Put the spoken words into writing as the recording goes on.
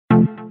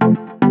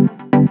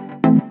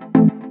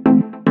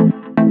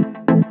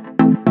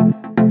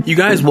You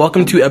guys,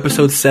 welcome to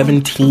episode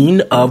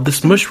 17 of The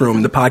Smush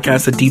Room, the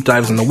podcast that deep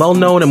dives in the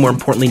well-known and more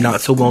importantly not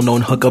so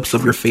well-known hookups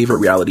of your favorite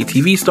reality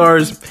TV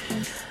stars.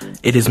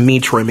 It is me,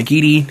 Troy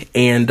McGeady,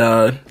 and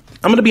I'm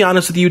going to be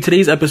honest with you,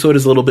 today's episode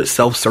is a little bit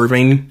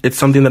self-serving. It's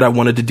something that I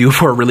wanted to do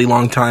for a really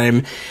long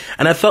time,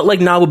 and I felt like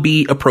now would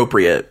be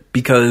appropriate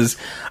because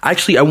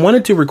actually I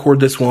wanted to record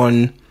this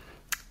one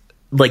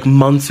like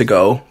months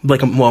ago,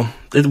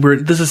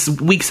 this is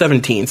week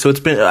 17, so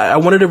I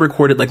wanted to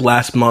record it like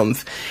last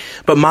month,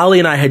 but Molly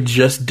and I had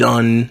just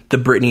done the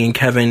Britney and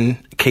Kevin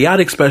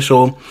chaotic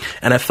special,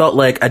 and I felt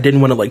like I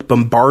didn't want to like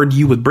bombard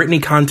you with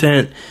Britney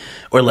content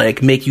or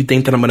like make you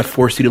think that I'm going to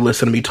force you to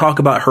listen to me talk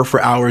about her for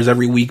hours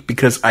every week,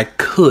 because I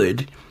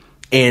could,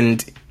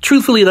 and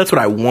truthfully that's what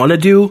I want to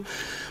do,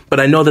 but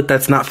I know that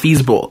that's not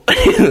feasible.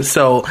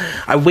 So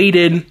I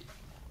waited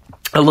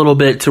a little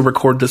bit to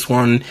record this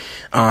one.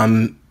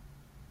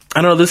 I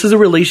don't know, this is a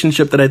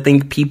relationship that I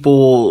think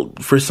people,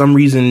 for some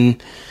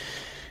reason,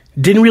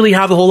 didn't really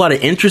have a whole lot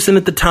of interest in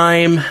at the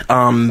time.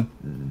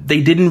 They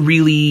didn't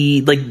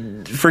really,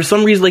 for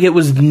some reason, it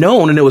was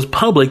known and it was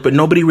public, but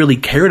nobody really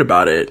cared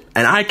about it.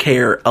 And I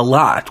care a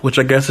lot, which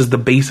I guess is the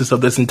basis of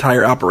this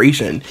entire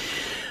operation.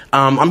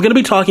 I'm going to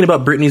be talking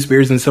about Britney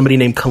Spears and somebody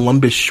named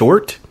Columbus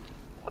Short.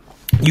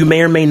 You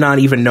may or may not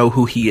even know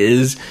who he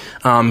is.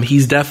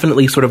 He's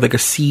definitely sort of like a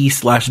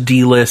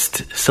C/D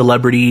list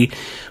celebrity.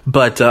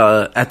 But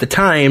at the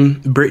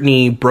time,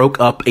 Britney broke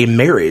up a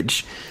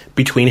marriage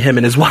between him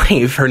and his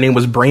wife. Her name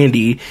was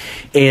Brandy.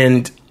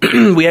 And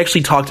we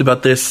actually talked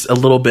about this a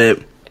little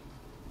bit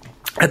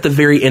at the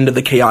very end of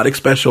the chaotic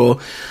special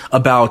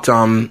about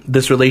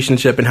this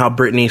relationship and how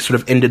Britney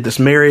sort of ended this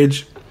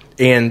marriage.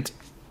 And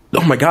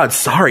oh my God,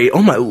 sorry.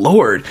 Oh my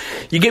Lord.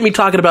 You get me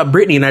talking about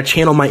Britney and I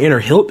channel my inner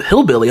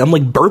hillbilly. I'm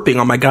like burping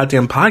on my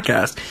goddamn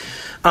podcast.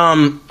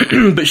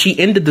 But she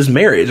ended this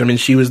marriage. I mean,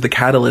 she was the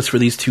catalyst for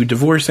these two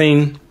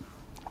divorcing.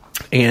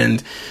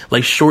 And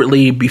like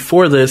shortly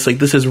before this, like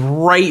this is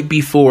right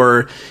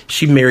before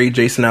she married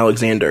Jason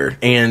Alexander.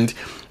 And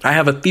I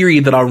have a theory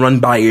that I'll run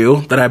by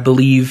you that I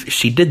believe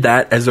she did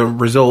that as a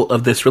result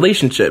of this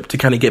relationship to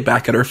kind of get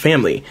back at her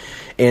family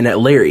and at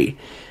Larry.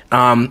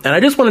 And I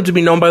just wanted to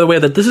be known, by the way,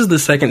 that this is the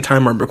second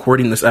time I'm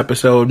recording this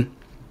episode.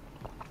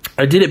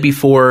 I did it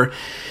before,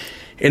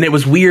 and it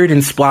was weird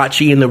and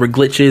splotchy, and there were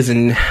glitches,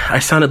 and I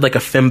sounded like a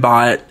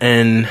fembot,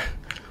 and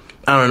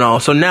I don't know.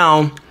 So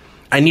now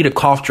I need a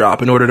cough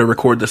drop in order to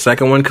record the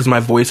second one, because my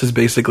voice is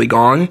basically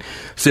gone.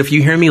 So if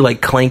you hear me, like,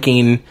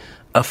 clanking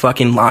a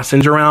fucking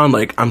lozenge around,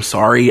 like, I'm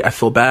sorry, I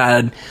feel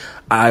bad.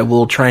 I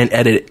will try and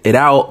edit it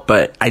out,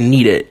 but I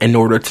need it in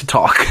order to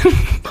talk.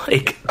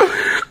 Like,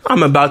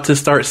 I'm about to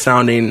start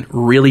sounding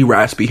really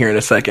raspy here in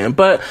a second,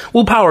 but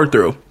we'll power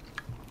through.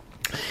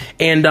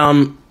 And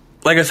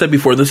like I said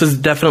before, this is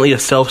definitely a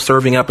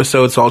self-serving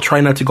episode, so I'll try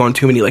not to go on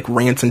too many like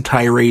rants and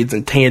tirades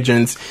and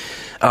tangents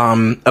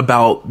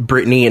about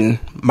Britney and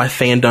my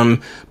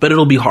fandom, but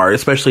it'll be hard,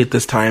 especially at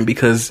this time,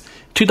 because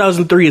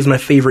 2003 is my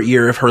favorite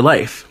year of her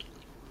life.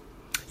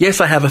 Yes,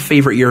 I have a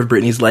favorite year of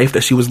Britney's life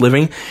that she was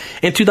living,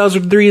 and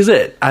 2003 is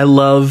it. I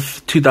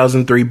love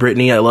 2003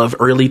 Britney. I love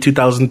early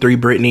 2003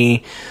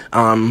 Britney.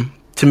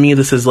 To me,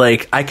 this is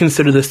like, I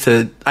consider this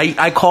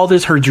I call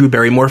this her Drew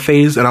Barrymore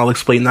phase, and I'll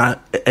explain that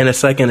in a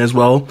second as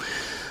well.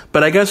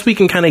 But I guess we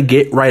can kind of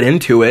get right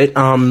into it.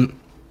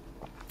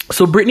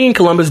 So Britney and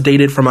Columbus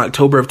dated from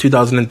October of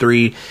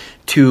 2003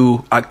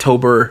 to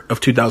October of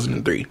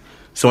 2003.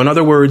 So in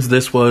other words,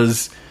 this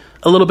was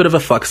a little bit of a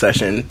fuck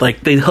session.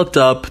 Like, they hooked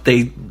up,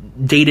 they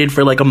dated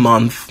for like a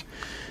month,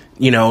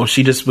 you know,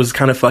 she just was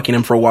kind of fucking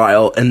him for a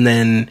while, and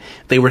then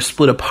they were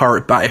split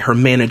apart by her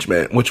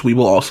management, which we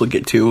will also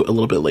get to a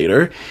little bit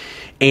later.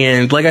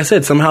 And like I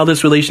said, somehow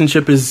this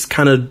relationship is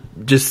kind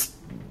of just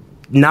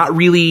not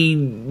really,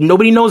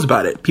 nobody knows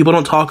about it. People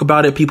don't talk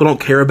about it. People don't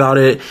care about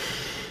it.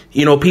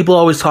 You know, people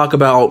always talk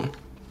about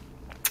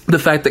the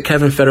fact that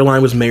Kevin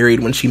Federline was married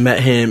when she met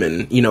him,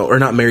 and, you know, or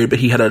not married, but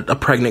he had a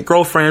pregnant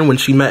girlfriend when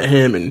she met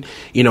him, and,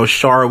 you know,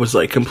 Shar was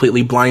like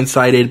completely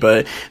blindsided.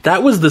 But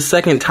that was the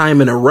second time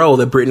in a row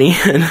that Britney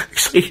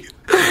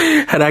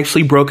had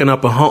actually broken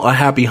up a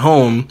happy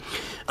home.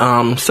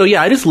 So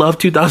yeah, I just love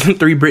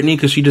 2003 Britney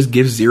because she just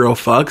gives zero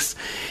fucks,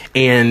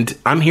 and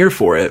I'm here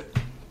for it.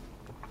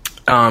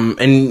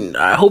 And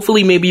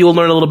hopefully maybe you'll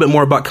learn a little bit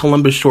more about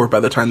Columbus Short by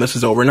the time this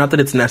is over. Not that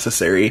it's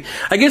necessary.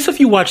 I guess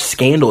if you watch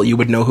Scandal, you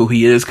would know who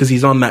he is because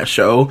he's on that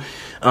show.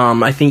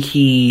 I think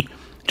he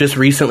just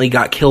recently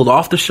got killed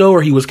off the show,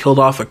 or he was killed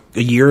off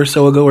a year or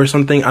so ago or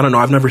something. I don't know.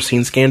 I've never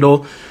seen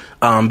Scandal.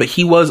 But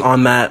he was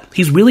on that.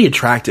 He's really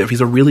attractive. He's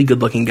a really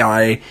good looking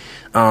guy.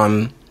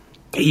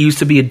 He used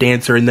to be a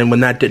dancer, and then when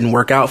that didn't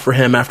work out for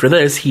him after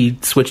this, he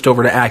switched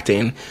over to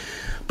acting.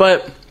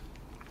 But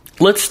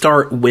let's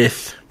start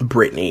with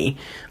Britney.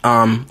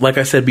 Like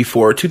I said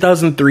before,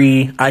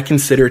 2003, I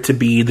consider to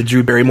be the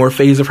Drew Barrymore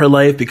phase of her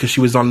life because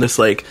she was on this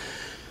like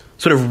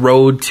sort of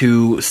road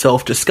to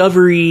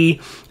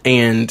self-discovery,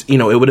 and, you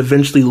know, it would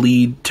eventually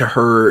lead to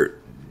her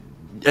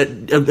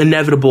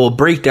inevitable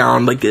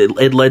breakdown. Like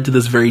it led to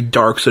this very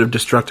dark sort of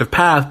destructive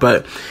path.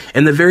 But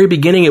in the very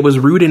beginning, it was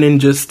rooted in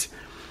just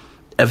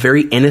a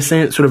very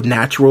innocent sort of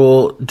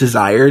natural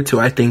desire to,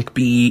 I think,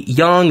 be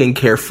young and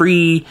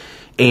carefree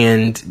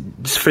and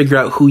just figure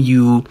out who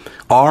you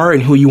are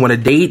and who you want to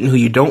date and who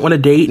you don't want to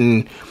date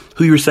and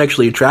who you're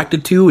sexually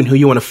attracted to and who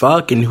you want to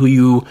fuck and who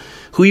you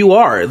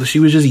are. She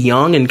was just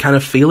young and kind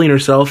of feeling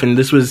herself. And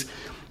this was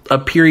a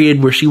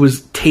period where she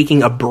was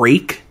taking a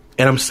break.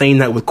 And I'm saying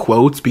that with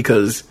quotes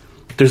because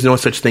there's no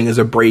such thing as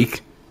a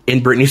break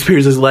in Britney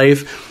Spears'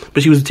 life.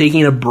 But she was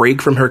taking a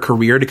break from her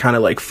career to kind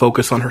of like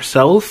focus on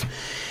herself.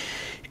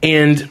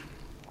 And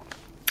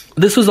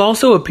this was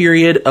also a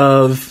period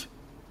of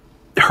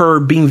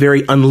her being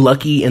very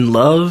unlucky in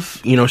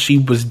love. You know, she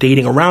was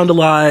dating around a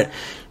lot,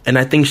 and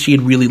I think she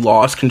had really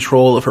lost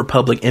control of her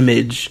public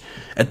image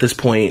at this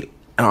point.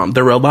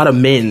 There were a lot of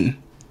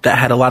men that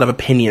had a lot of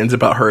opinions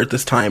about her at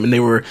this time, and they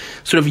were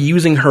sort of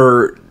using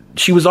her.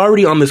 She was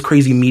already on this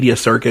crazy media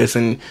circus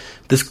and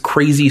this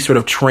crazy sort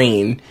of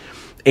train.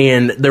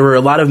 And there were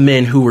a lot of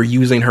men who were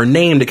using her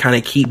name to kind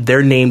of keep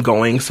their name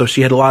going. So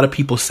she had a lot of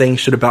people saying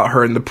shit about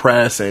her in the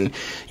press. And,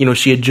 you know,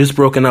 she had just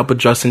broken up with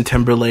Justin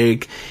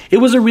Timberlake. It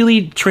was a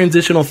really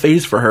transitional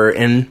phase for her.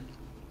 And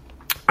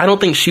I don't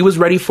think she was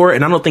ready for it.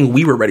 And I don't think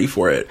we were ready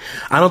for it.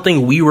 I don't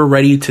think we were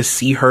ready to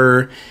see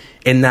her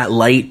in that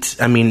light.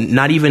 I mean,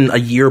 not even a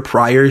year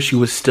prior, she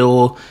was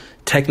still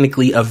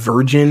technically a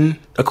virgin,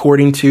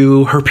 according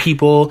to her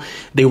people.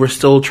 They were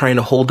still trying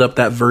to hold up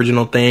that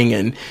virginal thing.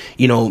 And,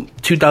 you know,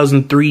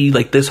 2003,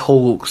 like this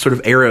whole sort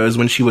of era is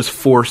when she was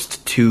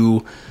forced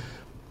to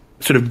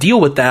sort of deal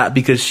with that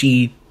because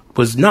she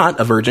was not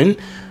a virgin.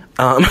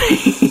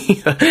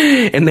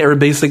 And they were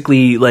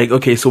basically like,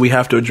 okay, so we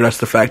have to address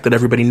the fact that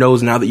everybody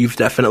knows now that you've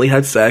definitely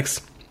had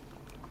sex.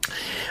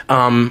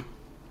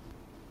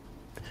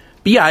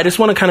 But yeah, I just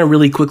want to kind of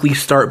really quickly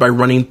start by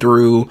running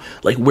through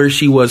like where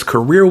she was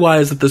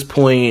career-wise at this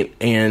point,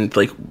 and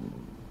like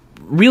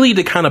really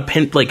to kind of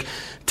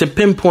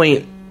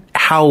pinpoint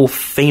how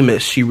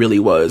famous she really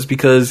was,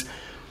 because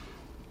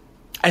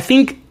I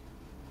think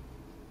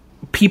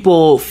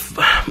people,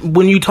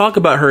 when you talk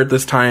about her at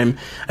this time,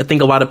 I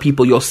think a lot of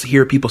people, you'll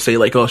hear people say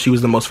like, oh, she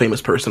was the most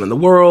famous person in the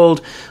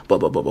world, blah,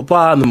 blah, blah, blah,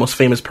 blah, and the most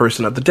famous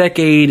person of the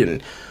decade,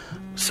 and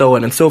so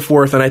on and so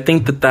forth. And I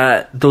think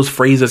that those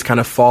phrases kind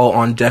of fall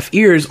on deaf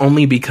ears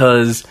only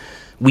because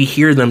we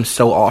hear them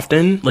so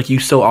often. Like, you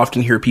so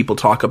often hear people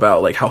talk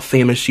about like how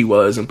famous she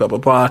was and blah, blah,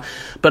 blah.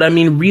 But I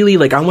mean, really,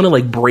 like, I want to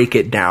like break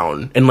it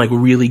down and like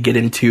really get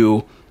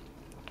into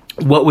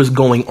what was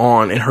going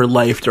on in her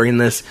life during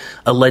this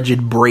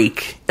alleged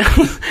break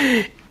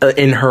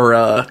in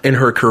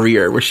her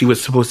career where she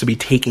was supposed to be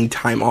taking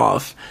time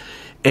off.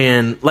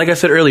 And like I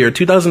said earlier,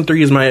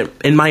 2003 is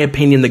in my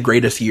opinion, the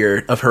greatest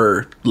year of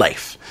her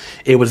life.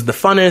 It was the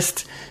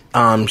funnest.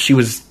 She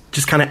was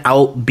just kind of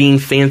out being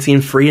fancy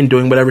and free and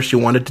doing whatever she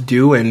wanted to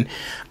do. And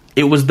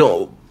it was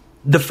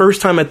the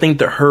first time I think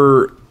that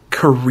her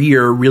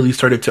career really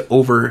started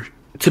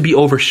to be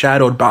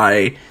overshadowed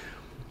by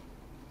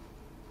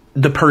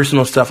the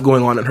personal stuff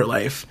going on in her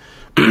life.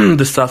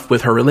 The stuff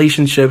with her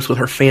relationships, with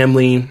her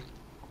family,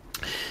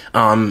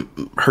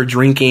 her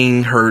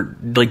drinking, her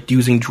like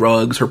using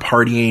drugs, her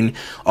partying,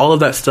 all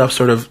of that stuff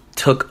sort of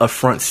took a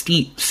front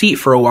seat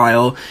for a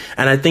while.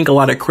 And I think a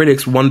lot of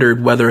critics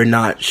wondered whether or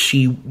not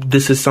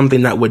this is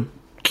something that would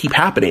keep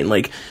happening.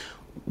 Like,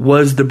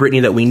 was the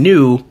Britney that we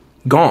knew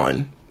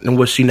gone? And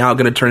was she now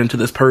going to turn into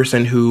this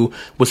person who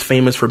was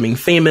famous for being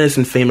famous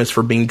and famous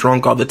for being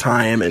drunk all the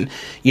time? And,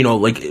 you know,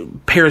 like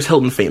Paris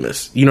Hilton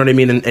famous, you know what I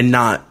mean? And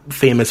not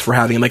famous for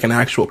having like an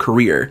actual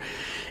career.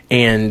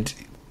 And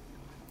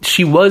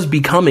she was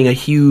becoming a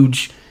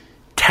huge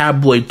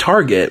tabloid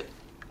target,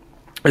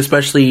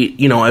 especially,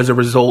 you know, as a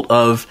result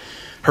of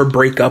her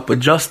breakup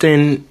with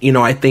Justin. You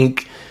know, I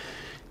think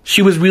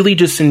she was really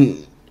just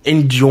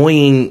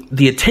enjoying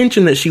the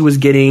attention that she was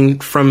getting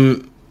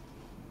from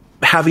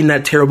having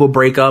that terrible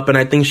breakup. And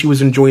I think she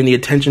was enjoying the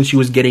attention she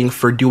was getting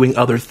for doing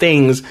other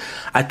things.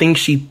 I think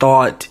she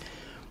thought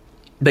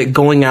that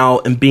going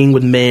out and being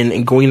with men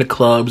and going to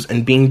clubs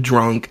and being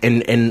drunk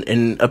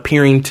and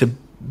appearing to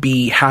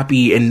be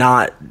happy and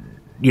not,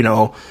 you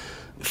know,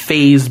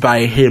 fazed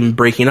by him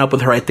breaking up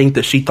with her, I think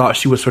that she thought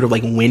she was sort of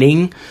like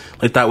winning.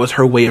 Like, that was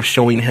her way of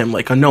showing him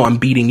like, oh no, I'm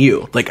beating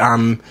you. Like,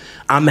 I'm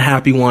the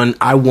happy one.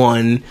 I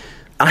won.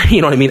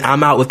 You know what I mean?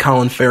 I'm out with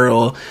Colin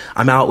Farrell.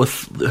 I'm out with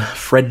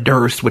Fred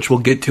Durst, which we'll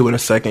get to in a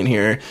second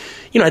here.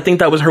 You know, I think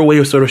that was her way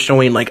of sort of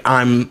showing like,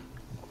 I'm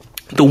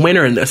the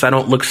winner in this. I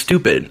don't look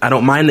stupid. I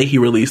don't mind that he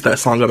released that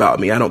song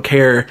about me. I don't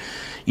care.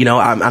 You know,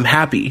 I'm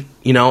happy,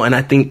 you know, and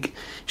I think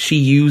she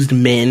used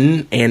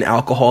men and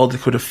alcohol to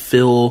sort of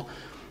fill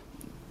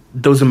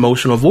those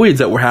emotional voids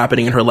that were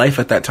happening in her life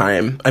at that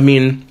time. I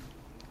mean,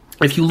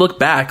 if you look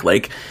back,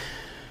 like,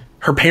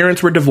 her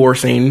parents were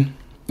divorcing.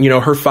 You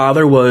know, her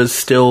father was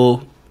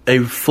still a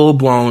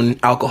full-blown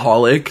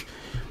alcoholic.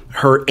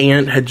 Her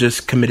aunt had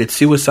just committed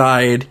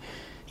suicide.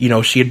 You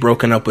know, she had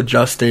broken up with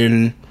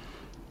Justin.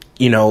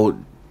 You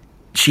know,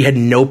 she had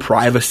no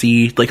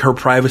privacy. Like, her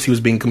privacy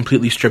was being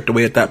completely stripped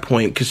away at that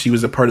point because she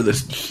was a part of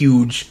this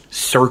huge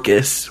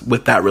circus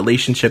with that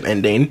relationship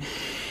ending.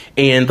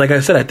 And like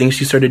I said, I think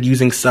she started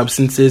using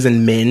substances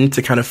and men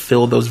to kind of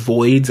fill those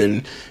voids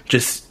and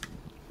just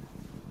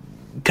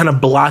kind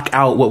of block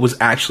out what was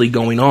actually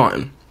going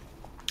on,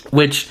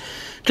 which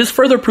just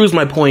further proves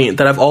my point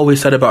that I've always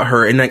said about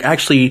her. And like,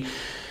 actually,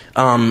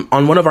 on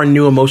one of our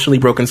new Emotionally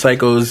Broken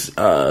Psychos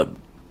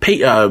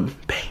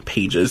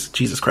pages,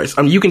 Jesus Christ,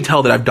 you can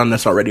tell that I've done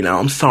this already now.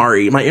 I'm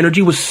sorry, my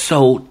energy was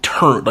so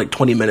turned like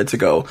 20 minutes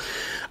ago.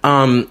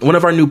 One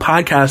of our new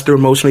podcasts, they're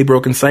Emotionally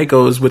Broken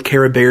Psychos with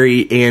Cara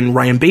Berry and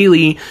Ryan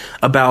Bailey,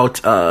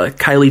 about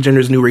Kylie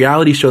Jenner's new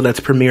reality show that's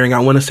premiering, I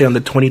want to say on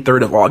the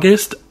 23rd of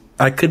August.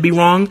 I could be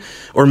wrong,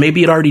 or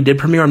maybe it already did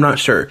premiere. I'm not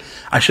sure.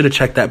 I should have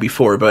checked that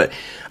before, but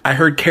I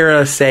heard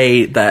Cara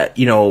say that,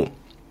 you know,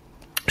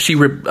 she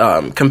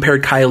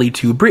compared Kylie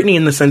to Britney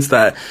in the sense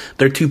that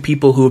they're two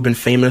people who have been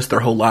famous their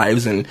whole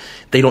lives, and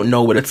they don't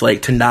know what it's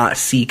like to not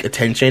seek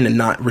attention and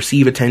not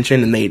receive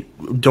attention, and they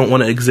don't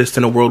want to exist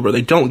in a world where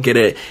they don't get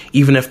it,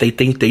 even if they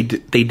think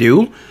they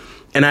do.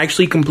 And I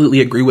actually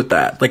completely agree with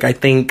that. Like, I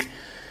think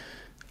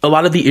a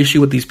lot of the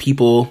issue with these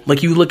people,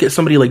 like, you look at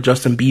somebody like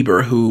Justin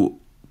Bieber, who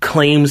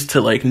claims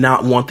to like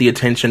not want the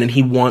attention and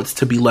he wants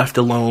to be left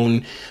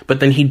alone, but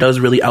then he does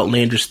really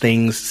outlandish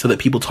things so that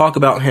people talk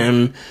about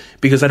him,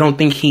 because I don't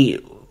think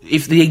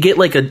if they get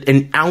like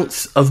an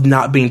ounce of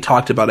not being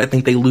talked about, I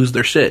think they lose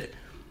their shit.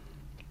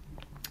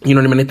 You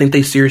know what I mean? I think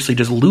they seriously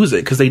just lose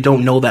it because they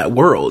don't know that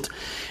world.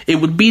 It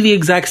would be the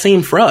exact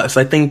same for us.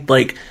 I think,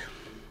 like,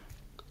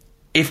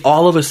 if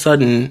all of a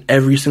sudden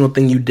every single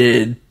thing you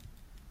did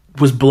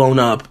was blown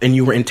up and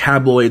you were in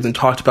tabloids and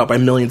talked about by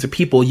millions of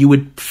people, you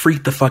would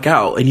freak the fuck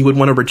out and you would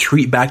want to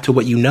retreat back to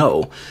what you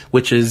know,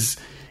 which is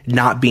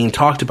not being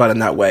talked about in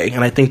that way.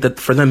 And I think that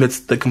for them,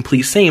 it's the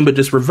complete same, but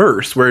just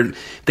reverse, where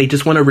they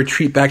just want to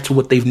retreat back to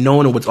what they've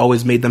known and what's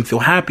always made them feel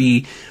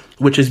happy,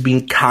 which is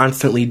being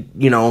constantly,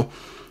 you know,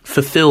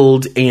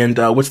 fulfilled and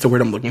what's the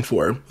word I'm looking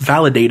for?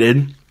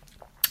 Validated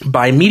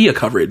by media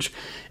coverage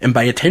and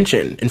by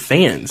attention and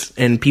fans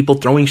and people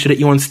throwing shit at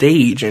you on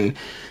stage and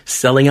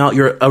selling out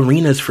your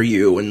arenas for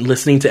you and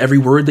listening to every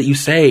word that you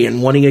say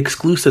and wanting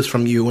exclusives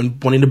from you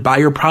and wanting to buy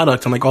your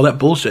product and like all that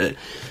bullshit.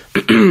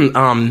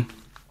 But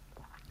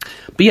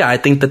yeah, I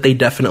think that they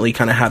definitely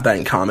kind of have that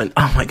in common.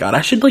 Oh my God,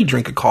 I should like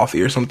drink a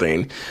coffee or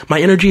something. My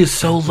energy is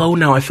so low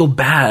now. I feel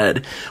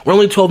bad. We're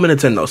only 12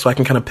 minutes in though, so I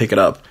can kind of pick it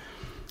up.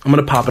 I'm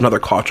going to pop another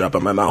cough drop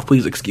in my mouth.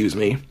 Please excuse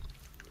me.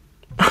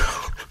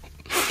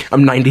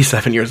 I'm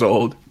 97 years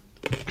old.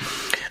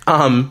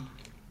 And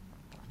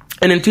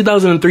in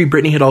 2003,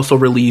 Britney had also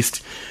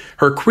released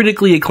her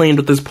critically acclaimed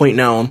at this point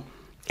now,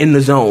 In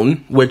the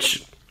Zone,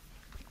 which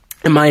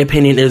in my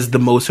opinion is the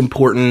most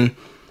important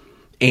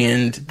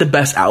and the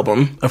best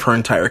album of her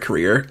entire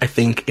career. I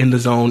think In the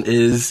Zone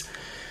is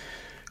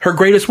her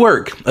greatest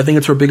work. I think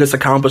it's her biggest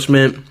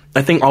accomplishment.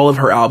 I think all of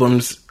her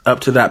albums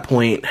up to that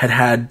point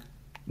had,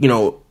 you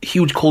know,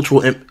 huge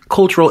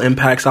cultural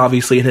impacts,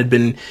 obviously, and had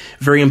been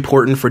very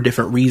important for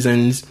different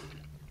reasons.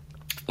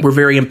 Were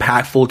very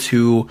impactful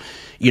to,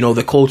 you know,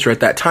 the culture at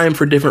that time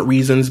for different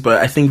reasons. But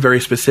I think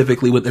very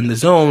specifically within the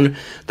Zone,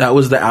 that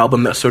was the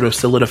album that sort of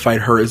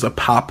solidified her as a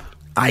pop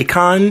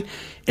icon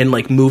and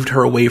like moved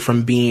her away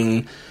from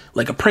being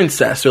like a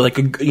princess or like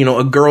a, you know,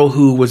 a girl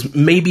who was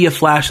maybe a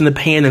flash in the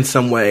pan in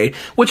some way,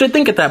 which I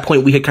think at that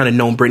point we had kind of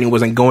known Britney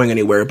wasn't going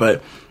anywhere,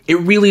 but it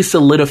really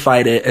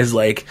solidified it as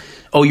like,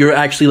 oh, you're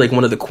actually like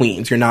one of the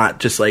queens. You're not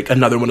just like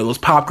another one of those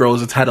pop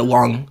girls that's had a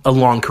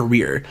long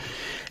career.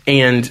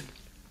 And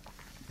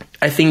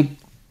I think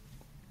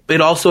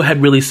it also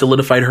had really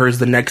solidified her as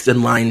the next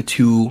in line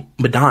to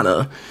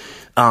Madonna.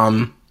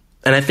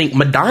 And I think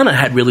Madonna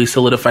had really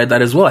solidified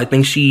that as well. I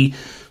think she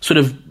sort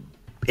of,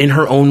 in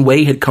her own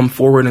way, had come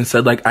forward and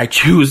said, like, I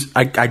choose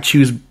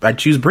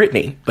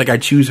Britney. Like, I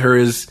choose her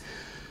as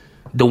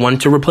the one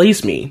to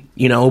replace me,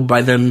 you know,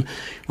 by them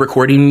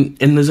recording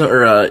In the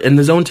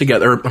Zone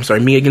together, or, I'm sorry,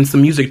 Me Against the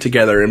Music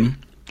together and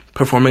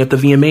performing at the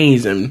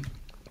VMAs and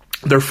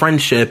their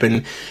friendship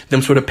and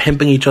them sort of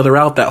pimping each other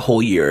out that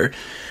whole year.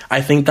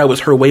 I think that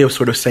was her way of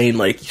sort of saying,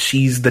 like,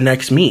 she's the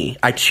next me.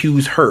 I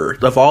choose her.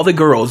 Of all the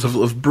girls, of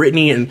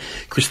Britney and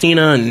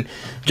Christina and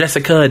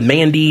Jessica and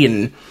Mandy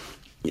and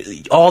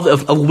all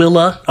of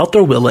Willa. I'll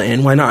throw Willa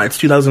in. Why not? It's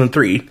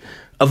 2003.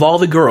 Of all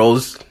the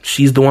girls,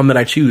 she's the one that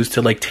I choose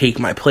to, like, take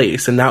my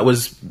place. And that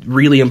was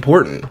really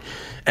important.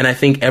 And I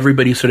think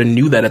everybody sort of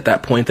knew that at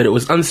that point, that it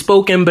was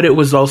unspoken, but it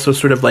was also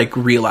sort of, like,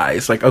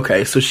 realized, like,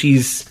 okay, so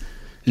she's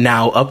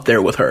now up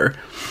there with her.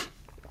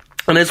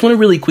 And I just want to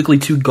really quickly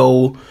to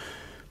go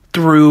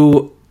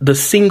through the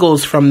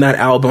singles from that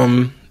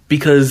album,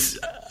 because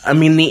I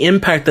mean the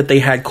impact that they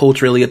had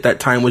culturally at that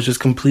time was just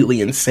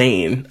completely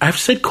insane. I've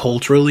said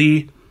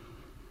culturally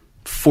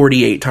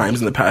 48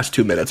 times in the past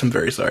 2 minutes. I'm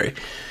very sorry.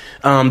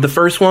 The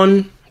first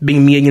one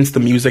being Me Against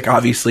the Music,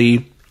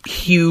 obviously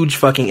huge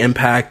fucking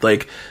impact.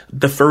 Like,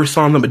 the first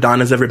song that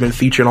Madonna's ever been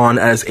featured on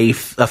as a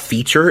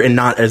feature, and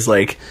not as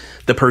like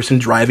the person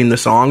driving the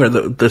song, or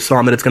the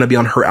song that it's going to be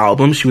on her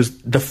album. She was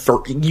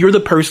you're the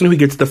person who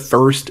gets the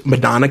first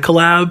Madonna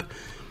collab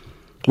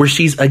where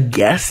she's a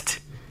guest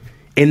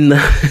in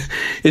the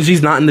and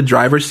she's not in the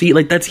driver's seat.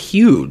 Like, that's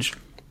huge.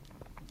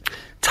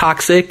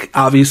 Toxic,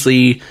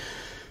 obviously,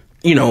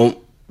 you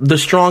know, the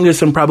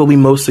strongest and probably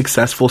most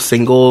successful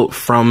single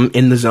from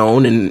In the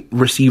Zone, and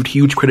received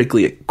huge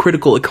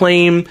critical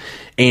acclaim,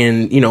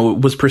 and, you know,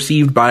 was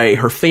perceived by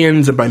her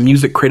fans and by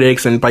music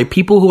critics and by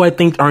people who I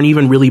think aren't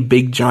even really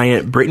big,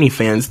 giant Britney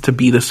fans to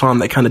be the song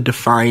that kind of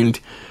defined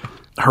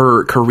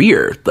her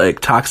career. Like,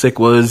 Toxic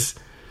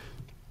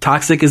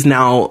is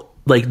now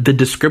like the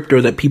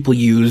descriptor that people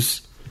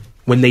use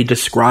when they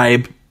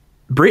describe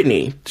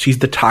Britney. She's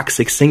the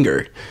toxic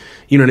singer.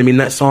 You know what I mean?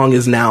 That song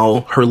is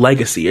now her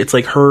legacy. It's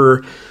like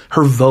her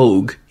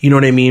Vogue. You know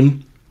what I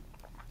mean?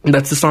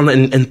 That's the song that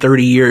in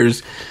 30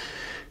 years,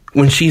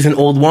 when she's an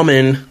old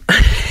woman,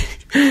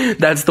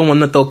 that's the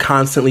one that they'll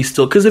constantly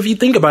still... Because if you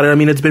think about it, I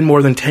mean, it's been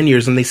more than 10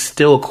 years, and they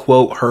still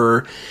quote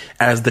her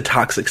as the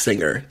toxic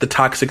singer, the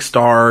toxic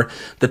star,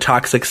 the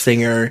toxic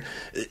singer.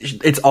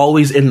 It's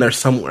always in there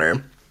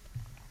somewhere.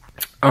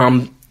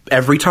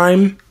 Every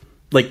time,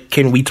 like,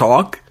 Can We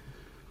Talk?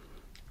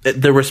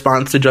 The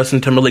response to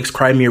Justin Timberlake's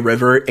Cry Me a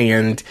River,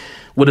 and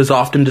what is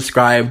often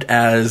described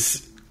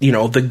as, you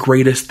know, the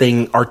greatest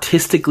thing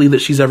artistically that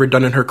she's ever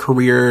done in her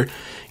career.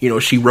 You know,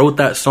 she wrote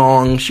that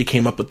song, she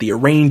came up with the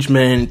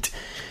arrangement,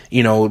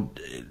 you know,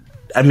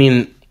 I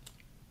mean,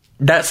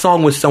 that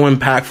song was so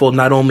impactful,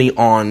 not only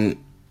on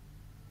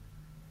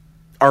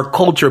our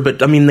culture,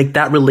 but I mean, like,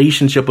 that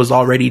relationship was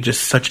already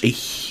just such a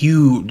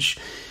huge,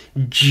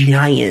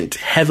 giant,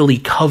 heavily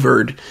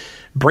covered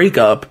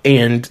breakup,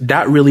 and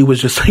that really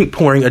was just like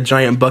pouring a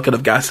giant bucket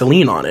of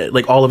gasoline on it.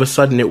 Like, all of a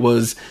sudden, it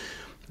was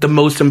the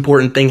most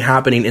important thing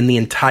happening in the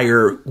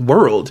entire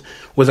world,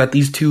 was that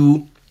these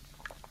two,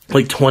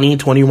 like,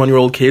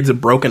 21-year-old kids had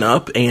broken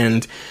up,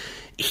 and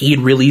he had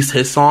released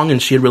his song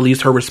and she had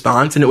released her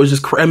response, and it was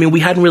just I mean,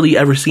 we hadn't really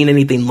ever seen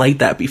anything like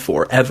that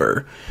before,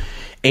 ever.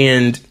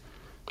 And,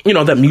 you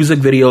know, that music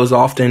video is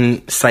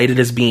often cited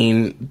as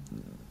being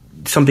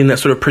something that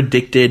sort of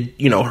predicted,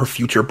 you know, her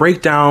future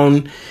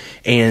breakdown,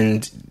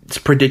 and it's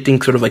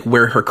predicting sort of like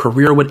where her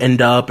career would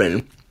end up,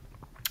 and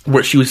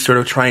what she was sort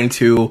of trying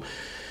to,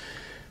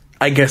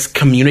 I guess,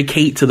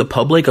 communicate to the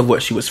public of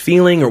what she was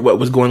feeling or what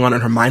was going on in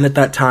her mind at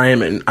that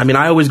time. And I mean,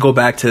 I always go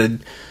back to,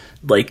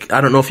 like,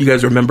 I don't know if you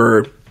guys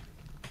remember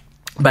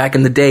back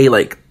in the day,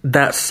 like,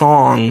 that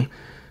song,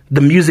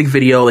 the music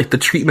video, like, the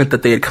treatment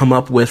that they had come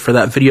up with for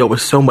that video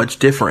was so much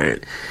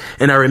different.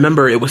 And I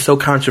remember it was so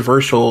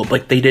controversial,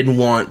 like, they didn't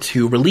want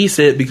to release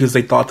it because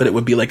they thought that it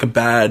would be like a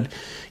bad,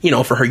 you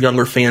know, for her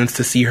younger fans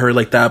to see her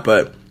like that.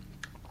 But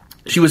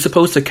she was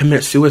supposed to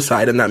commit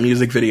suicide in that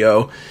music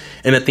video.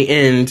 And at the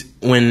end,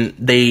 when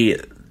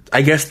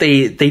I guess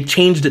they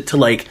changed it to,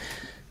 like,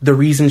 the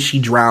reason she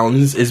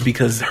drowns is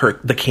because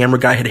the camera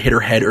guy had hit her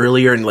head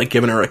earlier and, like,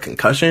 given her a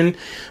concussion.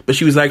 But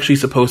she was actually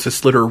supposed to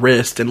slit her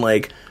wrist and,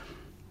 like,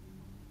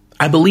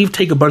 I believe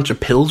take a bunch of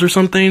pills or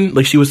something.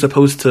 Like, she was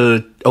supposed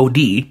to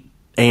OD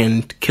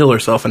and kill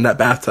herself in that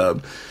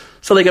bathtub.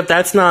 So, like, if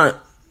that's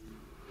not,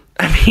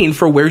 I mean,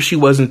 for where she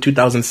was in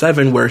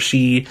 2007, where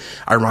she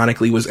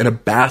ironically was in a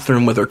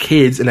bathroom with her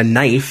kids and a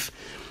knife,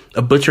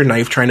 a butcher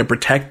knife, trying to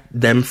protect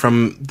them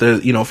from from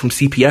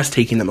CPS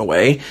taking them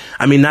away.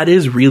 I mean, that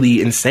is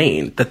really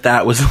insane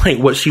that was like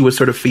what she was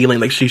sort of feeling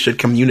like she should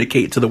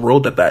communicate to the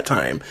world at that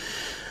time.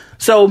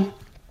 So,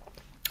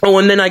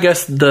 and then I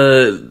guess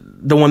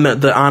the one that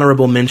the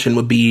honorable mention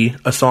would be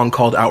a song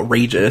called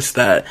Outrageous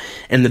that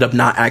ended up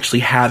not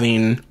actually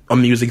having a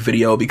music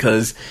video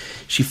because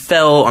she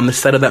fell on the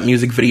set of that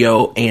music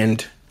video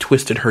and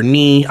twisted her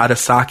knee out of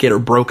socket or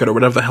broke it or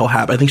whatever the hell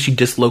happened. I think she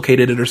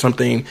dislocated it or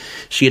something.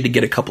 She had to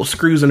get a couple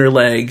screws in her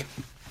leg.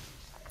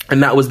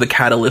 And that was the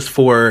catalyst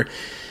for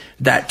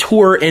that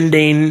tour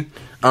ending.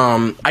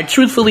 I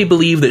truthfully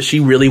believe that she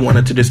really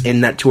wanted to just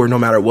end that tour no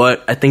matter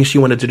what. I think she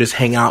wanted to just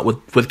hang out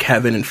with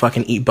Kevin and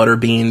fucking eat butter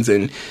beans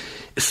and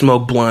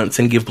smoke blunts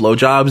and give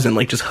blowjobs and,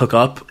 like, just hook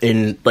up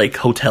in, like,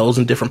 hotels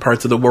in different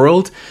parts of the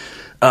world.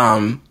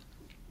 And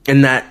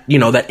that, you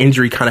know, that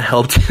injury kind of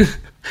helped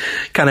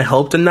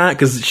in that,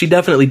 because she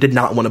definitely did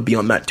not want to be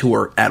on that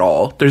tour at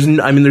all. There's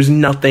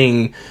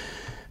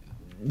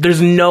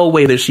no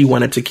way that she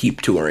wanted to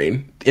keep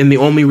touring. And the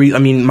only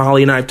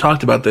Molly and I have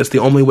talked about this. The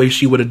only way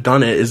she would have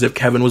done it is if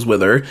Kevin was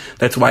with her.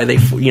 That's why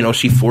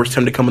she forced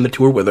him to come on the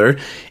tour with her.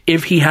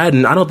 If he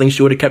hadn't, I don't think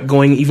she would have kept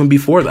going even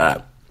before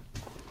that.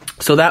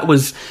 So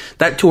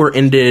that tour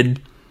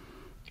ended,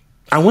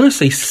 I want to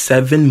say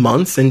 7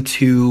 months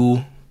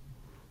into,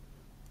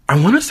 I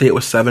want to say it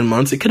was 7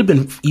 months. It could have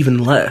been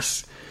even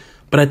less,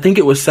 but I think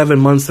it was 7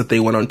 months that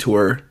they went on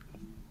tour,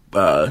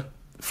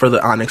 for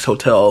the Onyx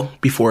Hotel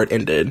before it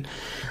ended.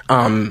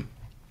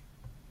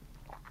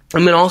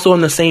 And then also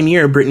in the same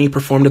year, Britney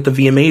performed at the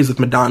VMAs with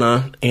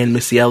Madonna and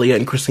Missy Elliott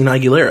and Christina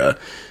Aguilera.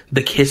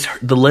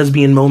 The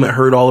lesbian moment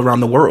heard all around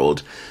the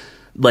world.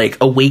 like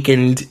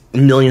awakened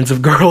millions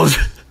of girls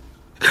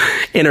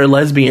and are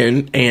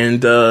lesbian,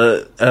 and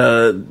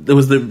it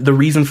was the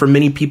reason for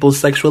many people's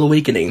sexual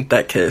awakening,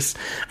 that kiss.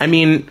 I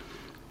mean,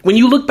 when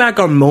you look back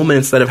on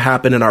moments that have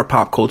happened in our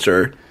pop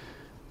culture,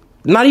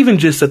 not even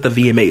just at the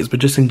VMAs, but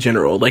just in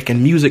general, like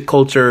in music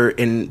culture,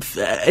 in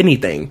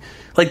anything,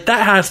 like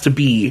that has to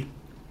be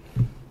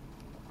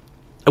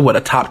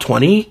a top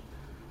 20,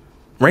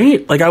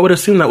 right? Like I would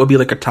assume that would be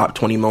like a top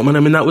 20 moment. I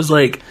mean, that was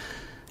like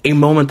a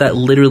moment that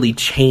literally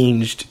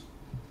changed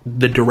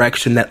the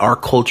direction that our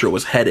culture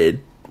was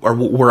headed, or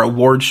where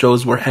award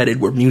shows were headed,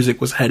 where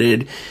music was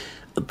headed,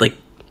 like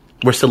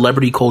where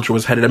celebrity culture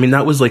was headed. I mean,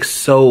 that was like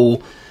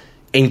so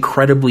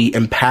incredibly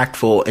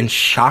impactful and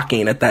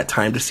shocking at that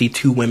time to see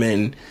two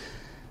women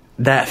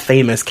that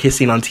famous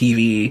kissing on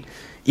TV.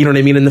 You know what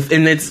I mean? And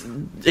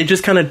it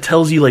just kind of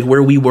tells you like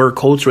where we were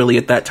culturally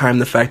at that time.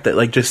 The fact that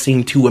like just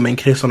seeing two women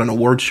kiss on an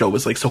award show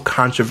was like so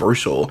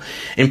controversial,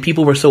 and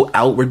people were so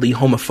outwardly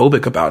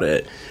homophobic about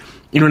it.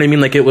 You know what I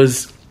mean? Like it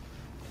was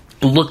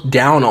looked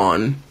down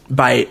on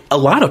by a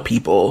lot of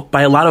people,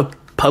 by a lot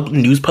of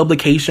news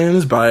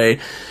publications, by,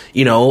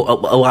 you know,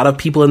 a lot of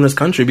people in this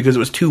country, because it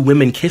was two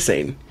women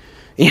kissing.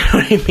 You know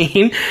what I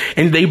mean?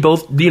 And they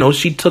both, you know,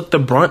 she took the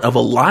brunt of a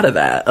lot of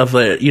that, of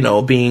you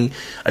know, being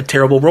a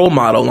terrible role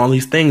model and all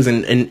these things,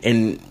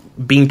 and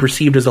being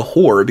perceived as a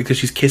whore because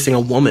she's kissing a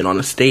woman on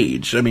a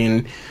stage. I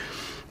mean,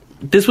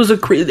 this was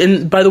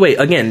and by the way,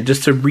 again,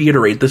 just to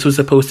reiterate, this was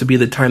supposed to be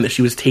the time that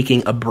she was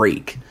taking a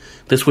break.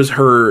 This was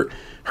her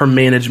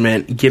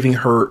management giving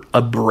her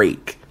a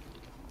break.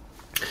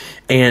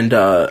 And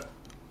I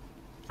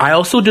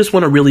also just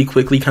want to really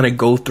quickly kind of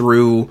go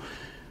through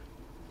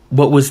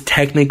what was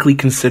technically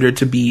considered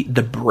to be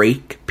the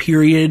break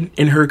period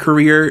in her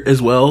career as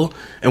well,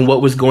 and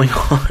what was going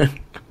on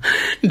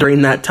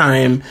during that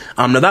time.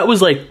 Now that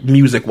was like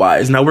music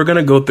wise. Now we're going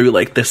to go through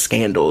like the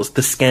scandals,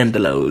 the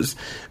scandalos,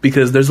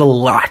 because there's a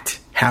lot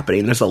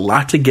happening. There's a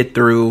lot to get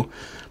through.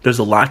 There's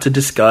a lot to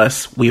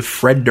discuss. We have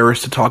Fred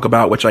Durst to talk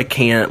about, which I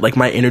can't, like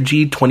my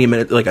energy 20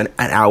 minutes, like an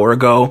hour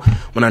ago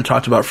when I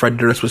talked about Fred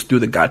Durst was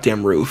through the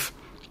goddamn roof,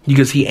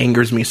 because he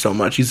angers me so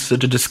much. He's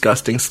such a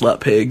disgusting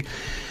slut pig.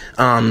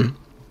 But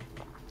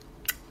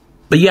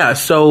yeah,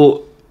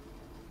 so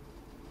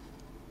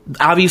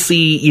obviously,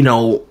 you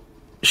know,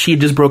 she had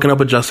just broken up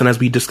with Justin, as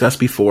we discussed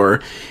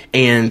before,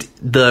 and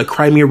the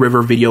Crimea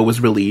River video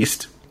was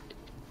released.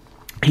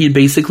 He had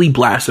basically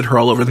blasted her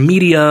all over the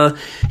media.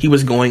 He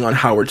was going on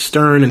Howard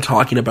Stern and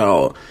talking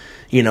about,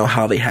 you know,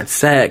 how they had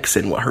sex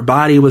and what her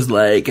body was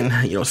like, and,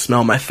 you know,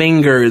 smell my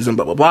fingers and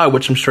blah, blah, blah,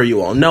 which I'm sure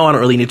you all know. I don't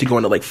really need to go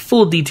into like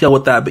full detail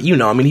with that, but you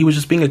know, I mean, he was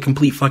just being a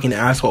complete fucking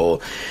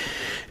asshole.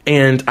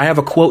 And I have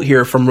a quote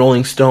here from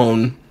Rolling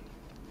Stone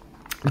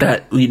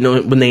that, you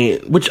know,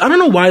 which I don't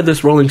know why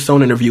this Rolling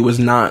Stone interview was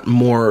not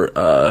more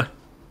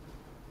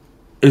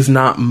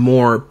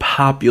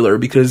popular,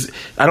 because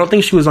I don't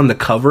think she was on the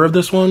cover of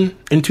this one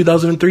in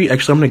 2003.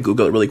 Actually, I'm going to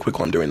Google it really quick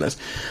while I'm doing this.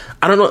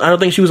 I don't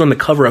think she was on the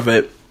cover of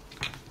it,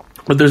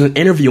 but there's an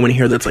interview in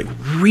here that's like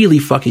really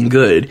fucking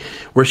good,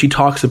 where she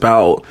talks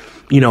about,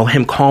 you know,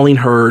 him calling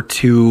her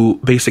to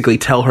basically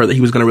tell her that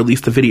he was going to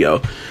release the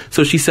video.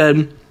 So she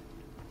said,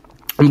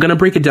 "I'm going to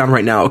break it down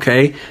right now,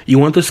 okay? You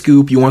want the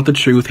scoop, you want the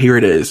truth, here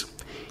it is.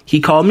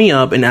 He called me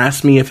up and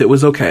asked me if it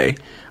was okay.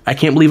 I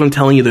can't believe I'm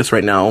telling you this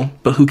right now,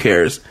 but who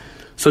cares?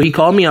 So he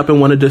called me up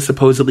and wanted to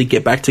supposedly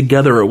get back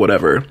together or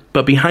whatever.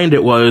 But behind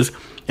it was,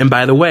 and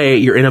by the way,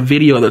 you're in a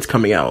video that's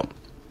coming out."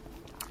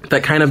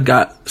 That kind of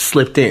got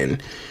slipped in.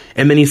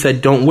 And then he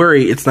said, "Don't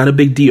worry, it's not a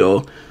big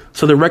deal."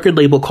 So the record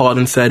label called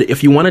and said,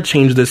 "If you want to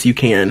change this, you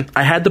can."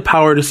 I had the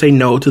power to say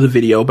no to the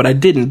video, but I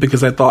didn't,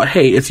 because I thought,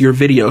 hey, it's your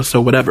video,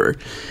 so whatever.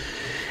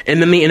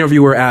 And then the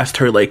interviewer asked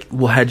her, like,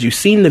 well, had you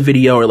seen the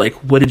video, or like,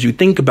 what did you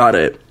think about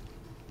it?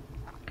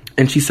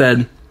 And she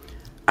said,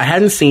 "I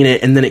hadn't seen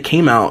it, and then it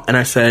came out, and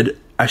I said,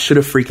 I should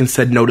have freaking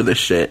said no to this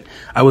shit.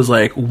 I was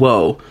like,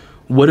 whoa,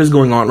 what is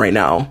going on right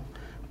now?"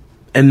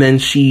 And then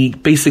she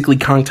basically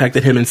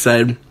contacted him and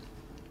said,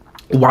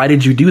 "Why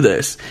did you do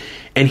this?"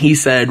 And he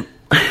said,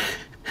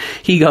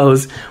 he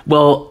goes,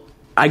 "Well,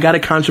 I got a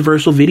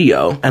controversial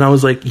video." And I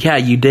was like, "Yeah,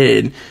 you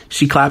did."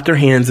 She clapped her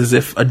hands as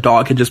if a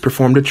dog had just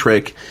performed a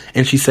trick,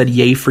 and she said,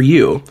 "Yay for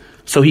you."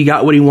 So he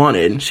got what he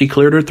wanted. She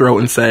cleared her throat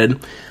and said,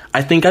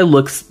 I think it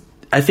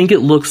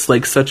looks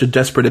like such a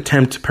desperate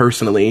attempt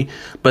personally,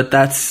 but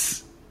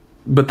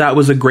that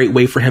was a great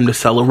way for him to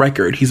sell a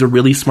record. He's a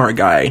really smart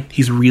guy.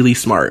 He's really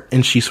smart."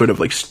 And she sort of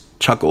like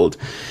chuckled.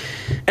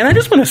 And I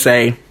just want to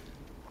say,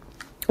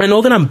 I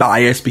know that I'm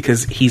biased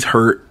because he's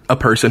hurt a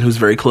person who's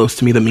very close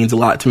to me, that means a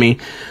lot to me.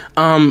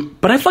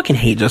 But I fucking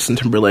hate Justin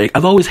Timberlake.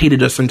 I've always hated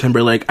Justin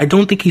Timberlake. I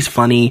don't think he's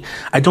funny.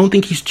 I don't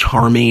think he's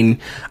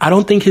charming. I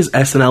don't think his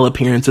SNL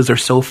appearances are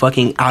so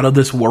fucking out of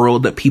this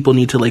world that people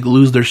need to like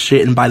lose their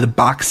shit and buy the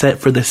box set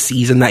for the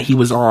season that he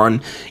was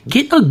on.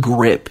 Get a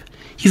grip.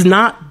 He's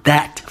not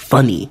that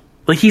funny.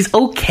 Like, he's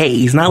okay.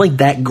 He's not like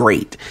that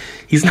great.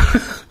 He's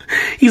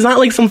not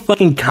like some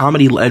fucking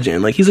comedy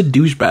legend. Like, he's a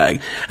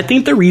douchebag. I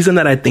think the reason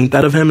that I think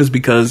that of him is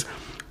because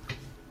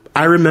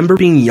I remember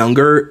being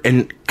younger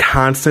and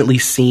constantly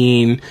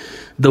seeing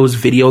those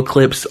video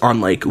clips on,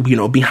 like, you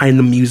know, behind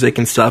the music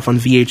and stuff on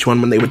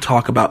VH1 when they would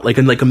talk about, like,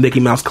 in like a Mickey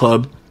Mouse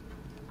Club,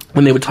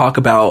 when they would talk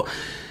about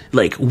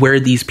like where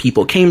these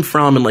people came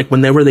from, and like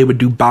whenever they would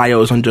do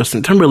bios on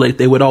Justin Timberlake,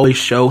 they would always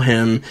show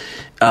him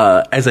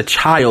as a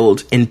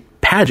child in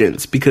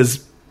pageants,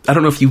 because I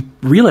don't know if you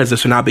realize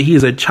this or not, but he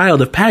is a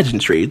child of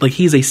pageantry. Like,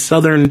 he's a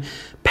Southern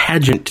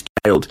pageant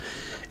child.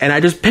 And I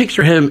just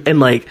picture him in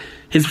like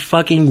his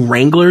fucking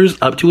Wranglers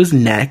up to his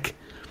neck,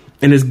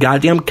 and his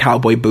goddamn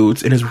cowboy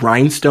boots, and his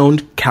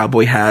rhinestoned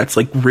cowboy hats,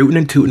 like rooting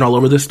and tooting all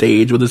over the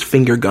stage with his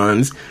finger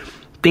guns,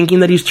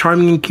 thinking that he's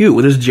charming and cute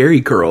with his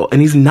Jerry curl.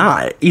 And he's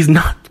not. He's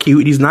not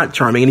cute, he's not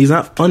charming, and he's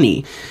not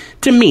funny.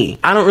 To me,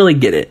 I don't really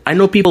get it. I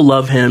know people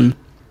love him.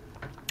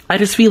 I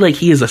just feel like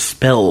he is a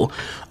spell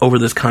over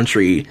this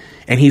country,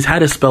 and he's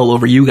had a spell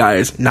over you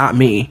guys, not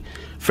me,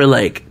 for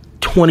like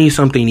 20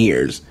 something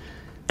years.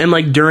 And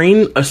like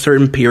during a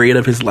certain period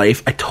of his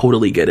life, I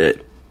totally get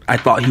it. I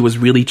thought he was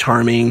really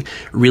charming,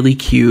 really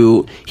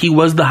cute. He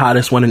was the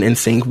hottest one in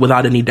NSYNC,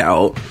 without any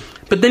doubt.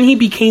 But then he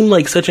became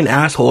like such an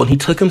asshole, and he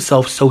took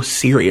himself so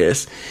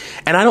serious.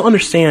 And I don't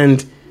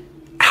understand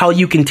how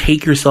you can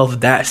take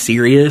yourself that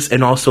serious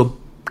and also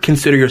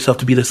consider yourself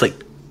to be this like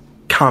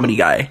comedy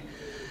guy.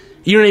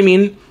 You know what I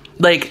mean?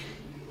 Like,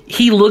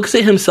 he looks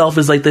at himself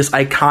as like this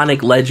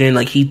iconic legend.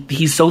 Like,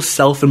 he's so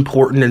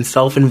self-important and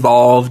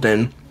self-involved,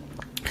 and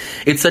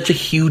it's such a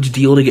huge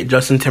deal to get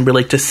Justin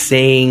Timberlake to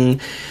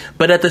sing.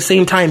 But at the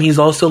same time, he's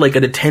also like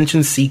an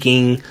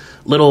attention-seeking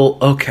little...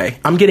 Okay,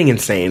 I'm getting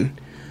insane.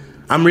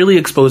 I'm really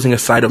exposing a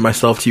side of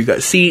myself to you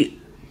guys.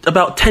 See,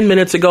 about 10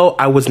 minutes ago,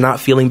 I was not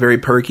feeling very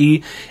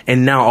perky,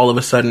 and now all of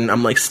a sudden,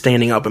 I'm like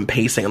standing up and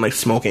pacing and like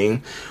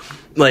smoking.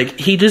 Like,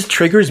 he just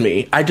triggers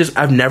me.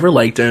 I've never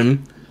liked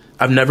him.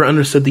 I've never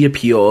understood the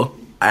appeal.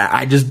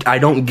 I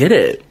don't get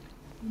it.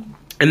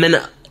 And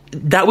then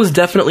that was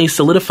definitely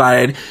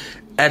solidified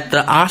at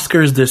the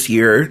Oscars this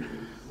year,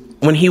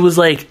 when he was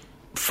like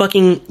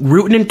fucking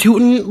rootin' and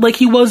tootin' like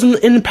he was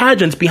in the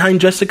pageants behind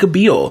Jessica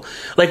Biel.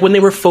 Like, when they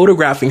were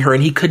photographing her,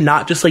 and he could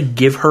not just like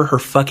give her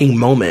fucking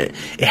moment.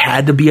 It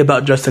had to be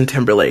about Justin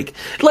Timberlake.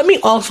 Let me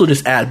also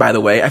just add, by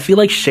the way, I feel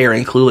like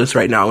sharing Clueless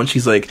right now when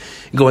she's like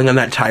going on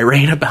that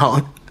tirade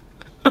about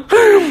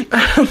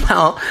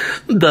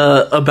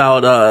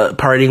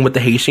partying with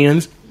the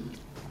Haitians.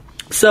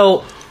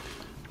 So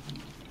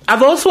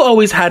I've also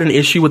always had an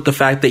issue with the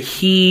fact that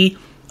he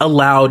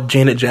allowed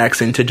Janet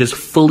Jackson to just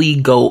fully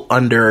go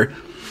under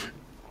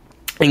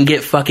and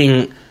get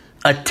fucking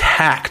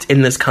attacked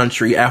in this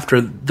country after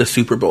the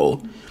Super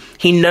Bowl.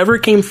 He never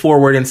came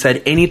forward and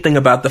said anything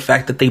about the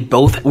fact that they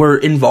both were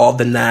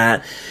involved in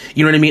that.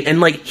 You know what I mean?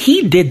 And like,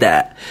 he did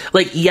that.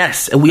 Like,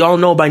 yes, and we all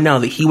know by now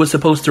that he was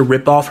supposed to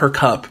rip off her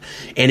cup,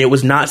 and it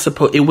was not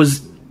supposed...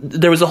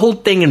 There was a whole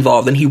thing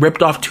involved, and he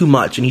ripped off too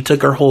much, and he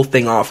took her whole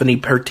thing off,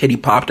 and her titty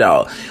popped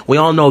out. We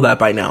all know that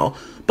by now.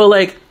 But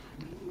like,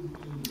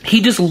 he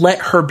just let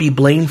her be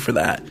blamed for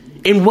that.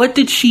 And what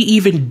did she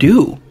even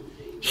do?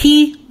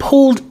 He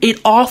pulled it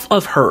off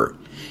of her.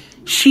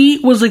 She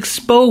was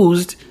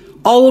exposed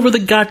all over the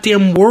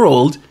goddamn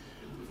world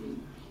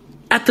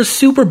at the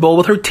Super Bowl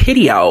with her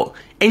titty out,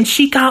 and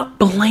she got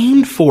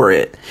blamed for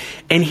it.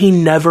 And he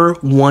never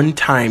one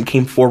time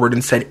came forward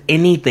and said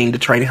anything to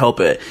try to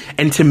help it.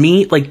 And to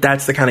me, like,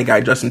 that's the kind of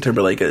guy Justin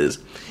Timberlake is.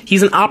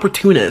 He's an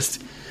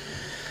opportunist.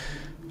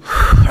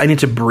 I need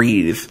to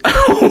breathe.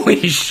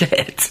 Holy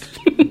shit.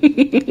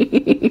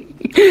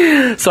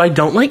 So I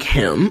don't like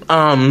him.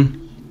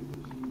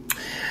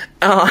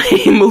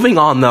 Moving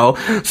on, though.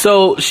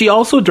 So she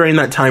also, during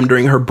that time,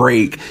 during her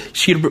break,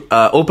 she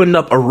opened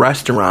up a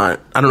restaurant.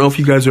 I don't know if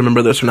you guys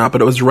remember this or not,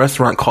 but it was a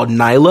restaurant called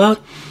Nyla,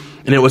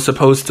 and it was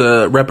supposed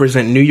to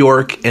represent New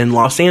York and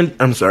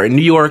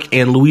New York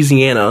and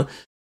Louisiana.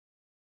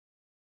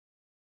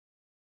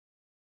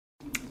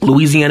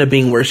 Louisiana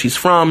being where she's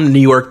from, New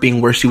York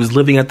being where she was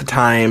living at the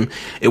time.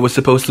 It was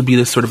supposed to be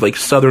this sort of like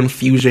Southern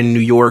fusion New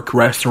York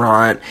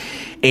restaurant.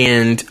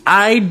 And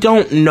I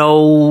don't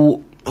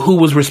know who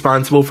was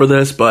responsible for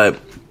this, but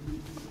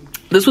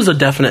this was a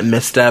definite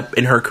misstep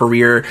in her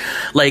career.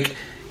 Like,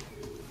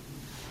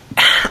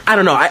 I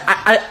don't know.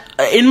 I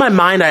in my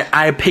mind,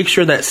 I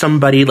picture that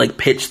somebody like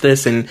pitched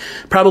this and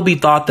probably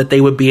thought that they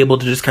would be able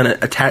to just kind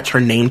of attach her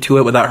name to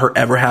it without her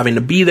ever having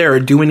to be there or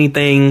do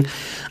anything.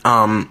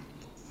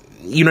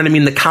 You know what I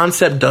mean? The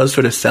concept does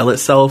sort of sell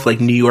itself. Like,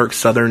 New York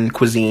Southern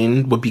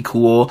cuisine would be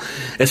cool,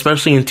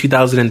 especially in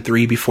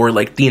 2003, before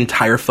like the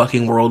entire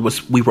fucking world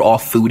we were all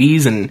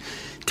foodies and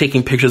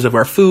taking pictures of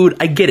our food.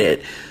 I get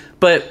it,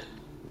 but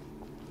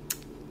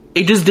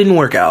it just didn't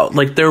work out.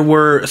 Like,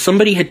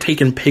 somebody had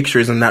taken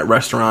pictures in that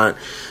restaurant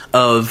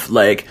of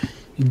like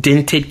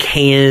dented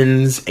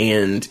cans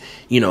and,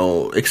 you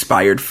know,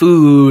 expired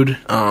food,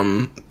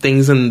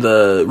 things in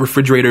the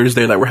refrigerators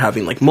there that were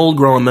having like mold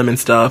grow on them and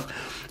stuff.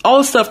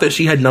 All stuff that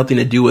she had nothing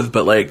to do with,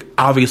 but like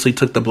obviously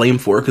took the blame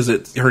for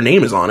because her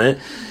name is on it.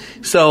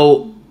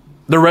 So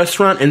The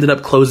restaurant ended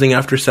up closing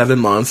after 7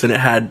 months, and it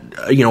had,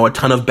 a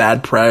ton of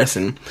bad press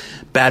and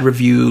bad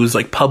reviews,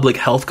 like public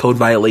health code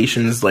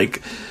violations,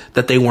 like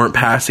that they weren't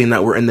passing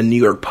that were in the New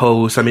York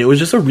Post. I mean, it was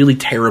just a really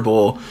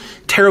terrible,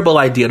 terrible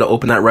idea to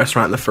open that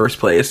restaurant in the first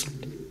place.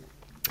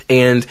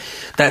 And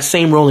that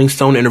same Rolling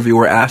Stone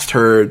interviewer asked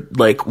her,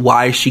 like,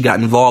 why she got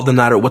involved in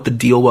that or what the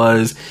deal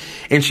was.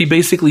 And she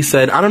basically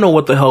said, I don't know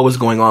what the hell was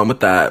going on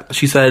with that.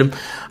 She said,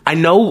 I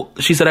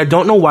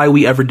don't know why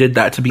we ever did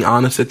that, to be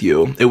honest with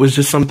you. It was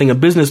just something a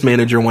business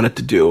manager wanted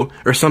to do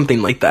or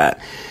something like that.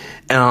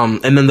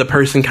 And then the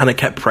person kind of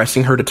kept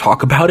pressing her to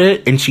talk about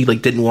it, and she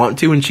didn't want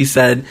to. And she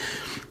said,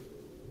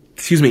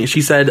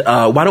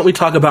 why don't we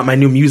talk about my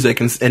new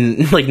music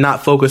and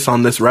not focus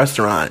on this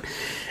restaurant?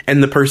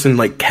 And the person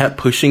kept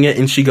pushing it,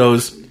 and she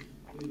goes,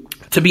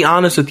 to be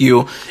honest with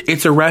you,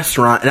 it's a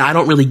restaurant and I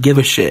don't really give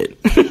a shit.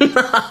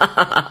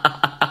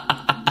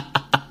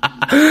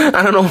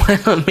 I don't know why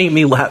that made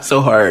me laugh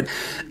so hard.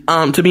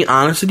 To be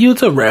honest with you,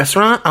 it's a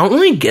restaurant. I don't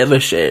really give a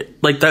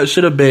shit. That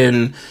should have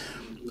been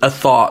a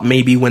thought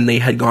maybe when they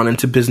had gone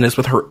into business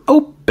with her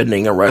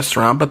opening a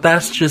restaurant, but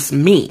that's just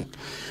me.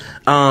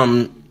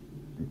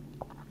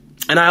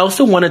 And I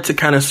also wanted to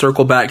kind of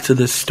circle back to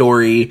this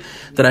story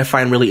that I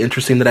find really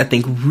interesting, that I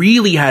think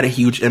really had a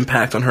huge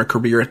impact on her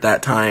career at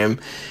that time,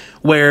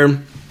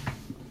 where,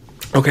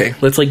 okay,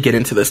 let's get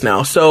into this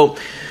now. So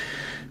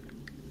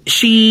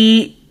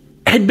she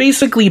had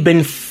basically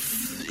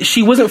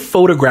she wasn't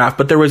photographed,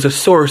 but there was a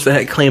source that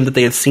had claimed that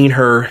they had seen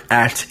her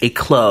at a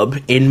club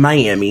in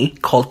Miami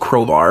called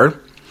Crowbar,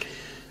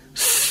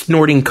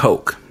 snorting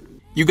coke.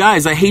 You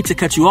guys, I hate to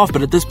cut you off,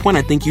 but at this point,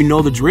 I think you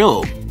know the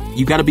drill.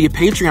 You got to be a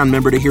Patreon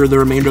member to hear the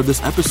remainder of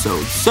this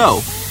episode.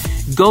 So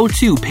go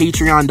to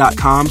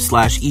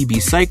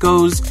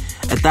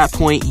patreon.com/ebpsychos. At that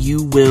point,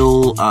 you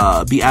will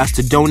be asked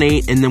to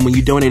donate. And then when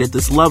you donate at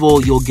this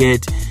level, you'll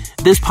get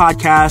this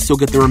podcast. You'll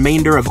get the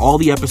remainder of all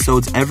the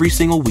episodes every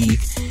single week.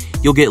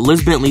 You'll get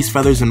Liz Bentley's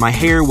Feathers in My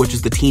Hair, which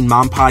is the Teen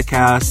Mom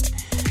podcast.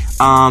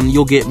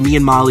 You'll get me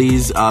and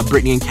Molly's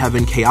Britney and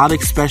Kevin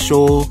Chaotic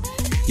special.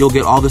 You'll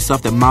get all the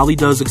stuff that Molly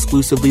does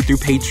exclusively through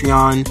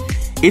Patreon.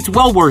 It's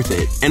well worth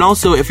it. And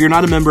also, if you're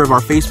not a member of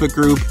our Facebook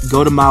group,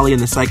 go to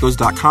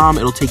mollyandthepsychos.com.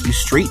 It'll take you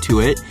straight to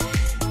it.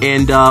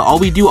 And all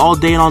we do all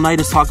day and all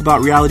night is talk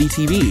about reality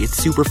TV. It's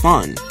super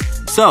fun.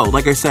 So,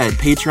 like I said,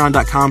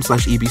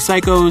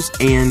 patreon.com/ebpsychos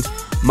and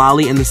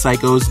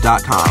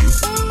mollyandthepsychos.com.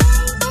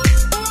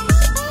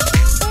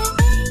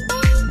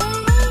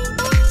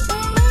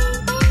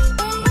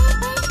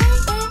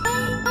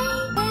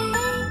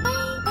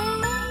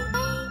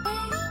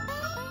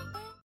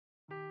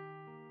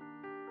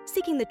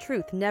 Seeking the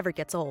truth never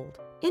gets old.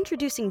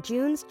 Introducing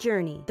June's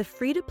Journey, the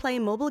free-to-play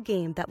mobile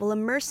game that will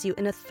immerse you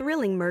in a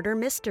thrilling murder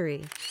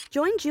mystery.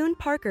 Join June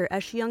Parker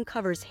as she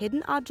uncovers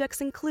hidden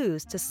objects and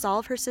clues to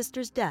solve her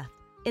sister's death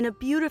in a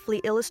beautifully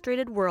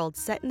illustrated world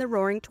set in the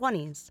Roaring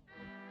 '20s.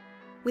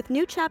 With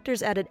new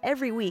chapters added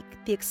every week,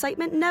 the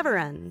excitement never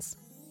ends.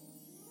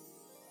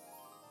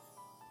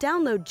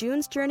 Download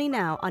June's Journey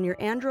now on your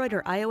Android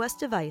or iOS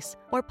device,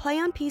 or play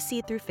on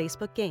PC through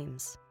Facebook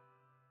Games.